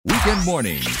Weekend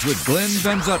Mornings with Glenn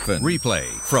Van Zutphen. Replay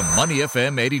from Money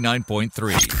FM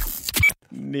 89.3.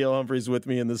 Neil Humphreys with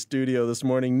me in the studio this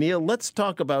morning. Neil, let's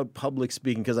talk about public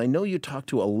speaking, because I know you talk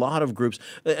to a lot of groups,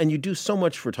 and you do so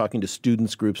much for talking to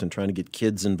students groups and trying to get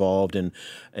kids involved in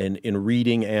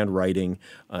reading and writing.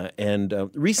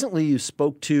 Recently you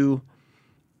spoke to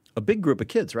a big group of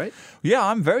kids, right? Yeah,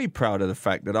 I'm very proud of the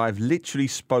fact that I've literally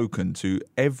spoken to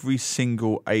every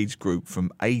single age group from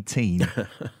 18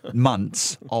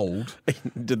 months old.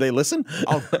 Did they listen?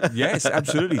 Oh, yes,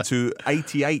 absolutely, to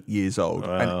 88 years old.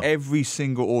 Wow. And every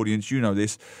single audience, you know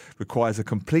this, requires a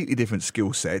completely different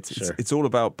skill set. Sure. It's all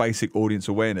about basic audience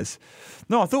awareness.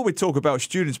 No, I thought we'd talk about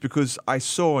students because I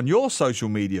saw on your social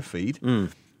media feed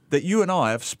that you and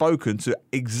I have spoken to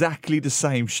exactly the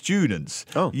same students.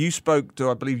 Oh. You spoke to,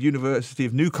 I believe, University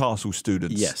of Newcastle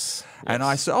students. Yes. And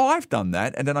I said, I've done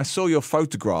that. And then I saw your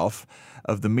photograph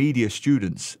of the media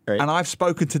students, right. And I've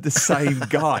spoken to the same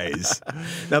guys.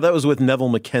 Now, that was with Neville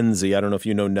Mackenzie. I don't know if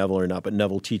you know Neville or not, but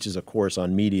Neville teaches a course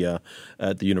on media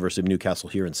at the University of Newcastle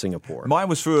here in Singapore. Mine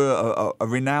was for a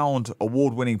renowned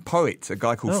award-winning poet, a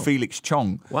guy called Felix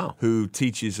Chong, Wow. who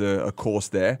teaches a course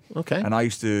there. Okay. And he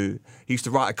used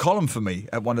to write a column for me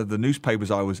at one of the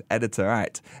newspapers I was editor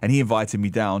at, and he invited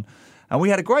me down. And we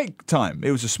had a great time.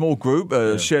 It was a small group,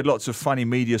 shared lots of funny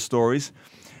media stories.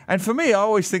 And for me, I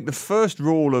always think the first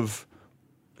rule of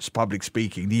public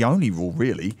speaking, the only rule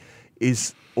really,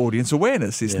 is audience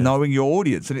awareness, is knowing your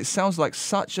audience. And it sounds like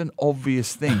such an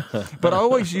obvious thing. But I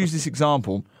always use this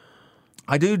example.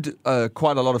 I do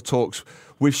quite a lot of talks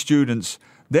with students.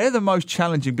 They're the most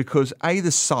challenging because A,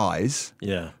 the size,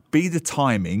 B, the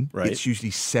timing. Right. It's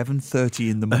usually 7:30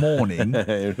 in the morning.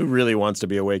 Who really wants to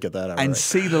be awake at that hour? And right?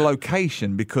 C, the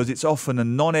location, because it's often a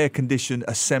non-air conditioned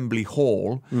assembly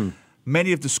hall.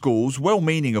 Many of the schools,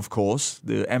 well-meaning of course,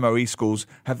 the MOE schools,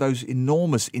 have those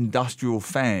enormous industrial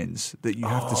fans that you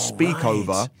have to speak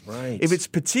over. Right. If it's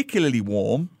particularly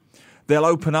warm, they'll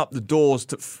open up the doors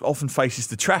to often faces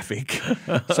the traffic.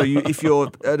 So if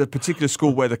you're at a particular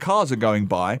school where the cars are going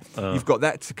by, you've got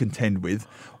that to contend with.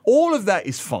 All of that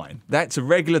is fine. That's a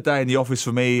regular day in the office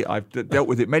for me. I've dealt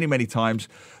with it many, many times.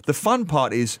 The fun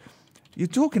part is you're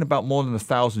talking about more than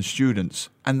 1,000 students,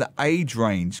 and the age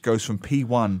range goes from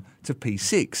P1 to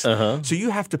P6. So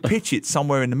you have to pitch it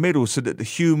somewhere in the middle so that the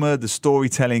humour, the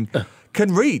storytelling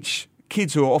can reach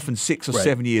kids who are often 6 or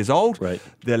 7 years old. Right.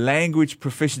 Their language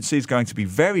proficiency is going to be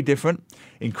very different.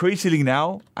 Increasingly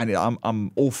now, and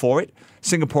I'm all for it,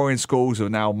 Singaporean schools are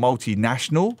now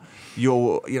multinational.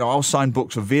 I'll sign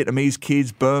books for Vietnamese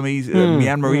kids, Burmese,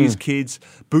 Myanmarese kids,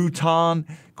 Bhutan,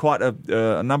 quite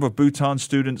a number of Bhutan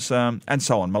students, and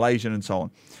so on, Malaysian and so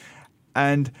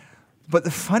on. But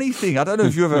the funny thing, I don't know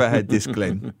if you've ever had this,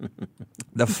 Glenn.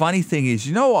 The funny thing is,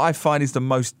 you know what I find is the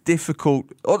most difficult,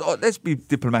 or let's be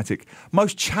diplomatic,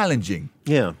 most challenging?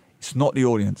 Yeah. It's not the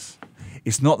audience.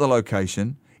 It's not the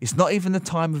location. It's not even the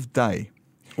time of day.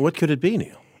 What could it be,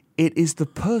 Neil? It is the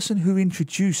person who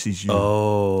introduces you.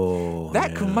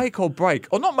 That can make or break,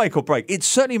 or not make or break. It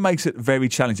certainly makes it very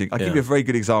challenging. I'll give you a very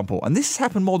good example. And this has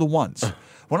happened more than once.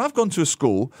 When I've gone to a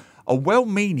school, a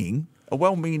well-meaning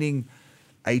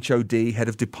HOD, head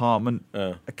of department,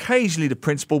 occasionally the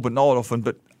principal, but not often,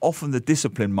 but often the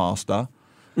discipline master,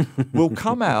 will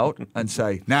come out and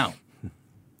say, now,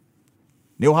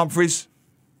 Neil Humphreys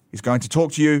is going to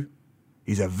talk to you.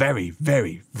 He's a very,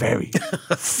 very, very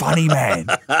funny man.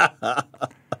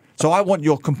 So I want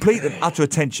your complete and utter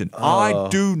attention. I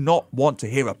do not want to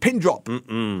hear a pin drop.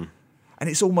 And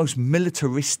it's almost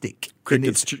militaristic.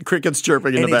 Crickets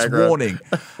chirping in the background. Its warning.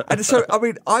 And so, I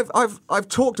mean, I've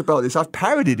talked about this. I've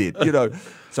parodied it,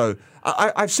 So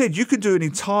I've said you can do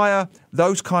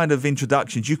those kind of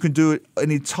introductions. You can do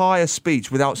an entire speech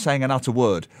without saying an utter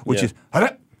word, which is... And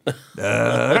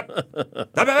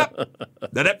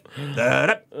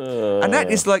that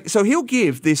is like, so he'll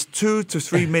give this 2 to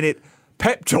 3 minute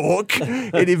pep talk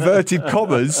in inverted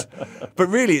commas, but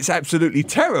really it's absolutely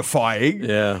terrifying.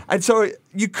 Yeah. And so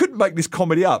you couldn't make this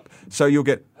comedy up. So you'll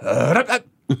get,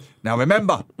 now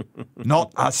remember,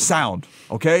 not a sound,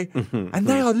 okay? And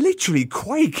they are literally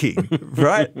quaking,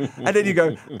 right? And then you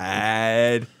go,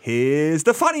 and here's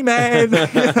the funny man.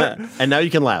 And now you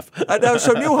can laugh. And now,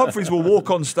 so Neil Humphreys will walk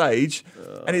on stage,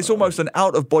 and it's almost an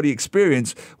out-of-body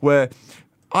experience where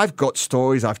I've got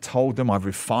stories, I've told them, I've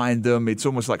refined them. It's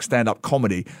almost like stand-up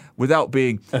comedy without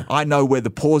being, I know where the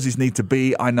pauses need to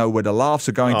be, I know where the laughs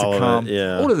are going to come,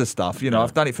 all of the stuff.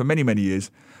 I've done it for many, many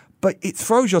years. But it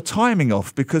throws your timing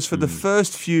off because for the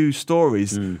first few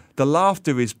stories, the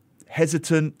laughter is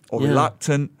hesitant or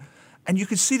reluctant. And you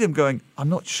can see them going, I'm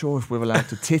not sure if we're allowed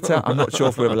to titter. I'm not sure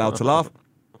if we're allowed to laugh.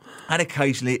 And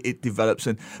occasionally it develops.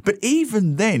 But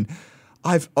even then,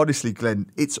 honestly,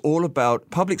 Glenn, it's all about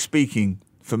public speaking.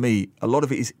 For me, a lot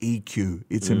of it is EQ.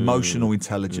 It's emotional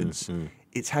intelligence.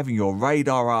 It's having your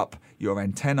radar up, your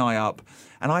antennae up.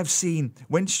 And I've seen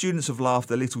when students have laughed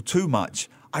a little too much,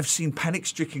 I've seen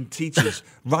panic-stricken teachers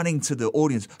running to the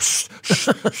audience, shh, shh,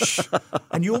 shh.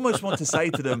 And you almost want to say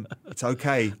to them, it's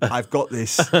okay, I've got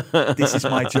this. This is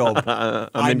my job.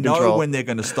 I know control. when they're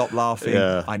going to stop laughing.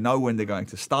 Yeah. I know when they're going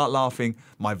to start laughing.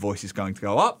 My voice is going to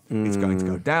go up. It's going to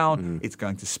go down. It's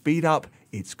going to speed up.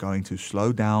 It's going to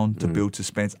slow down to build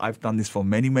suspense. I've done this for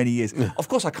many, many years. Of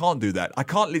course, I can't do that. I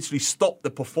can't literally stop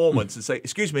the performance and say,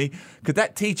 excuse me, could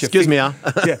that teacher... Excuse me, yeah,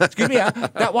 excuse me,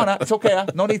 that one, it's okay,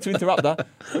 no need to interrupt that.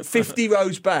 50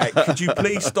 rows back, could you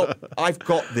please stop? I've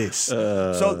got this.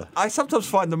 So I sometimes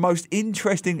find the most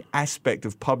interesting aspect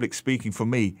of public speaking for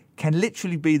me can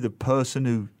literally be the person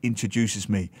who introduces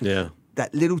me. Yeah.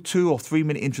 That little 2 or 3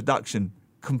 minute introduction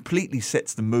completely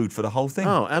sets the mood for the whole thing.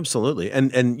 Oh, absolutely.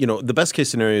 And the best case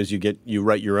scenario is you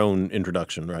write your own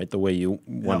introduction, right? The way you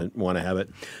want to have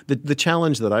it. The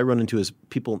challenge that I run into is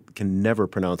people can never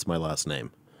pronounce my last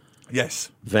name. Yes.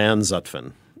 Van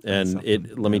Zutphen. And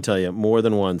let me tell you, more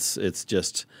than once it's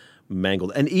just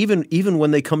mangled. And even when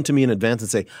they come to me in advance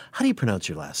and say, "How do you pronounce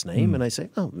your last name?" And I say,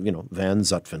 "Oh, Van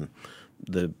Zutphen."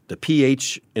 The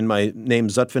PH in my name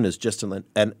Zutphen is just an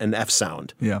F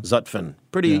sound. Yeah. Zutphen.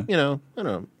 Pretty, I don't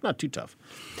know, not too tough.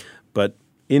 But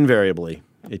invariably,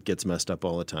 it gets messed up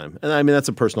all the time. And I mean, that's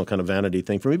a personal kind of vanity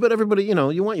thing for me. But everybody,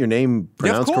 you want your name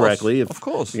pronounced correctly if of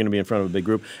course. you're going to be in front of a big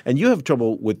group. And you have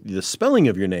trouble with the spelling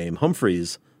of your name,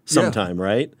 Humphreys, sometime,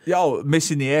 right? Yeah,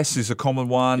 missing the S is a common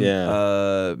one.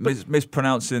 Yeah.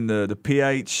 Mispronouncing the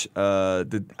PH.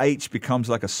 The H becomes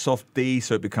like a soft D,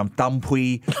 so it becomes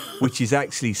Dampui, which is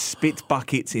actually spit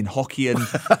buckets in Hokkien,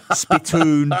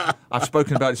 spittoon. I've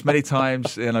spoken about this many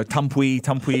times.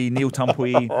 Tampui, Neil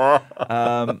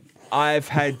Tampui. I've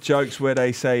had jokes where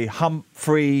they say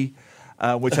Humphrey,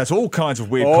 which has all kinds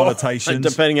of weird connotations.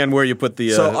 Depending on where you put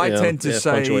the So I tend to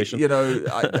say, punctuation.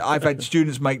 I've had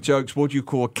students make jokes, what do you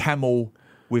call a camel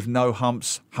with no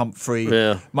humps, Humphrey?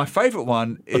 Yeah. My favourite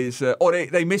one is, or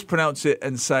they mispronounce it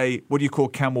and say, what do you call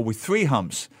camel with 3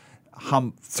 humps?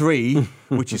 Hump 3,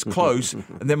 which is close.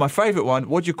 And then my favourite one,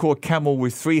 what do you call a camel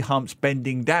with 3 humps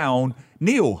bending down?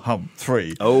 Neil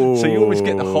Humphreys. Oh, so you always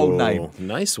get the whole name.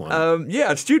 Nice one.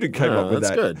 A student came up with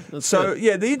that's that. good. That's so good.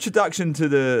 yeah, the introduction to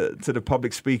the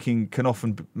public speaking can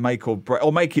often make or break,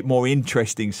 or make it more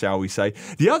interesting, shall we say?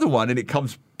 The other one, and it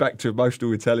comes back to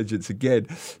emotional intelligence again.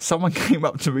 Someone came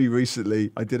up to me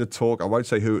recently. I did a talk. I won't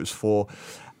say who it was for.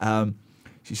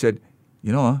 She said,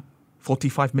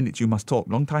 45 minutes you must talk.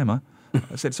 Long time, huh?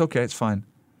 I said, it's okay, it's fine.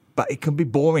 But it can be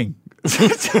boring.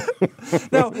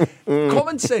 Now,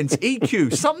 common sense,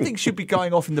 EQ, something should be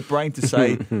going off in the brain to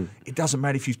say, it doesn't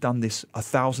matter if you've done this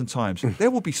 1,000 times.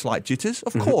 There will be slight jitters,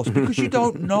 of course, because you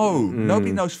don't know.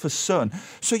 Nobody knows for certain.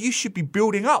 So you should be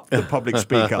building up the public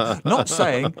speaker, not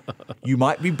saying you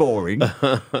might be boring,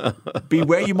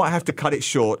 beware you might have to cut it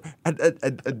short. And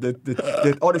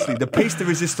honestly, the piece de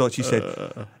resistance, she said,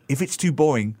 if it's too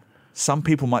boring, some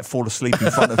people might fall asleep in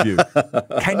front of you.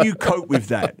 Can you cope with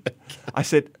that? I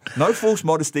said, no false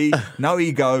modesty, no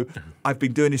ego. I've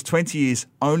been doing this 20 years.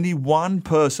 Only one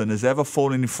person has ever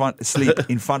fallen asleep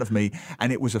in front of me,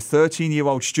 and it was a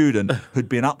 13-year-old student who'd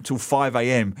been up till 5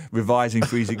 a.m. revising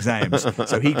for his exams.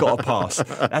 So he got a pass.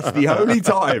 That's the only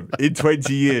time in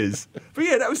 20 years. But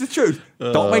yeah, that was the truth.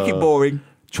 Don't make it boring.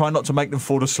 Try not to make them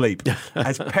fall asleep.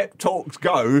 As pep talks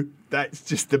go, that's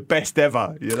just the best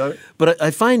ever, But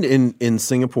I find in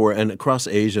Singapore and across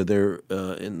Asia, there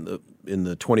in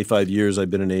the 25 years I've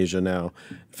been in Asia now,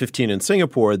 15 in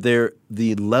Singapore, the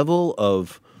level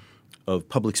of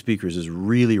public speakers is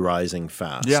really rising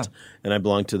fast. Yeah. And I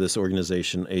belong to this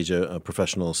organization, Asia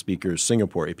Professional Speakers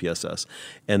Singapore, APSS.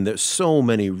 And there's so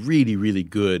many really, really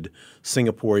good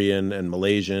Singaporean and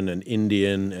Malaysian and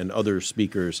Indian and other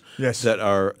speakers that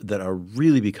are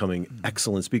really becoming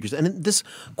excellent speakers. And this,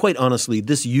 quite honestly,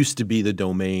 this used to be the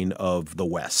domain of the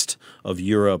West, of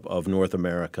Europe, of North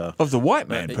America. Of the white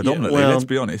man, predominantly, let's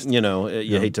be honest.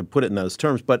 You hate to put it in those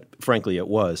terms, but frankly it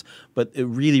was. But it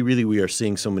really, really, we are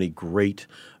seeing so many great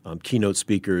keynote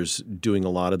speakers doing a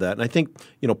lot of that. And I think,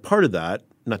 part of that,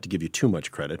 not to give you too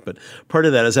much credit, but part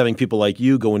of that is having people like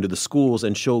you go into the schools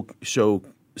and show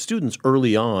students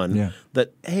early on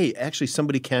that, hey, actually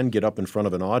somebody can get up in front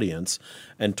of an audience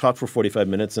and talk for 45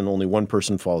 minutes and only one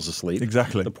person falls asleep.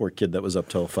 Exactly. The poor kid that was up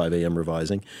till 5 a.m.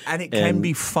 revising. And it can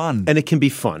be fun. And it can be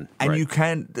fun. And right. you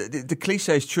can, the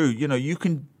cliche is true, you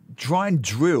can try and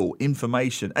drill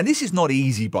information. And this is not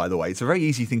easy, by the way. It's a very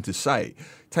easy thing to say.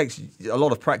 It takes a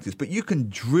lot of practice, but you can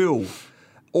drill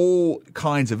all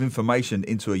kinds of information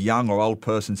into a young or old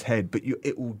person's head, but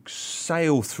it will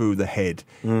sail through the head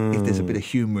if there's a bit of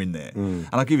humor in there. And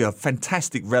I'll give you a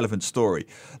fantastic, relevant story.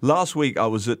 Last week, I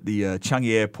was at the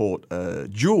Changi Airport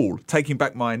Jewel, taking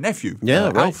back my nephew,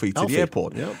 Alfie, to the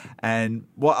airport. Yep. And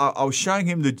I was showing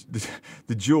him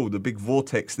the Jewel, the big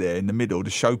vortex there in the middle, the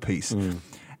showpiece.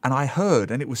 And I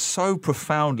heard, and it was so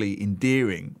profoundly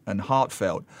endearing and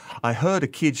heartfelt, I heard a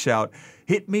kid shout,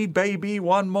 "Hit me, baby,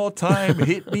 one more time.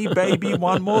 Hit me, baby,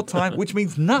 one more time," which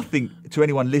means nothing to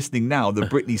anyone listening now, the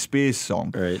Britney Spears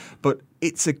song. Right. But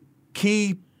it's a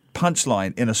key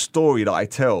punchline in a story that I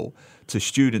tell to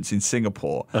students in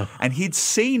Singapore. And he'd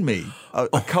seen me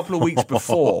a couple of weeks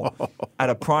before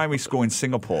at a primary school in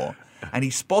Singapore. And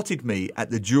he spotted me at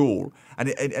the Jewel.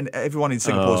 And everyone in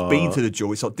Singapore has been to the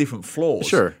Jewel. It's on different floors.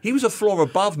 Sure. He was a floor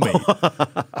above me.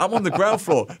 I'm on the ground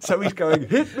floor. So he's going,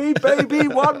 "Hit me, baby,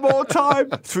 one more time,"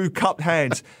 through cupped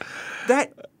hands.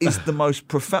 That is the most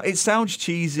profound. It sounds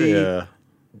cheesy. Yeah.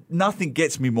 Nothing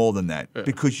gets me more than that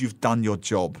because you've done your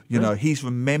job. You know, he's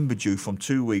remembered you from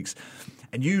 2 weeks.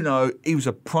 And you know, he was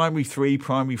a primary 3,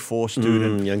 primary 4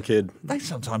 student. Young kid.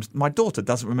 My daughter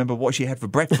doesn't remember what she had for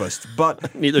breakfast,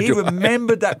 but Neither he do I.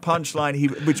 remembered that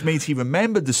punchline, which means he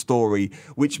remembered the story,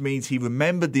 which means he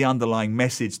remembered the underlying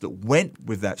message that went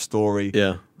with that story.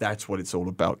 Yeah. That's what it's all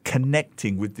about,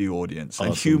 connecting with the audience. Awesome.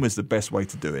 And humor is the best way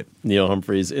to do it. Neil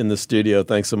Humphreys in the studio.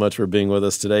 Thanks so much for being with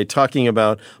us today, talking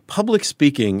about public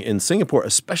speaking in Singapore,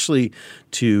 especially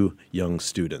to young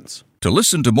students. To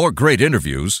listen to more great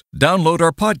interviews, download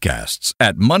our podcasts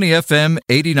at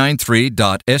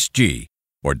moneyfm893.sg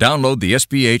or download the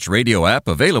SPH radio app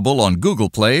available on Google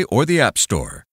Play or the App Store.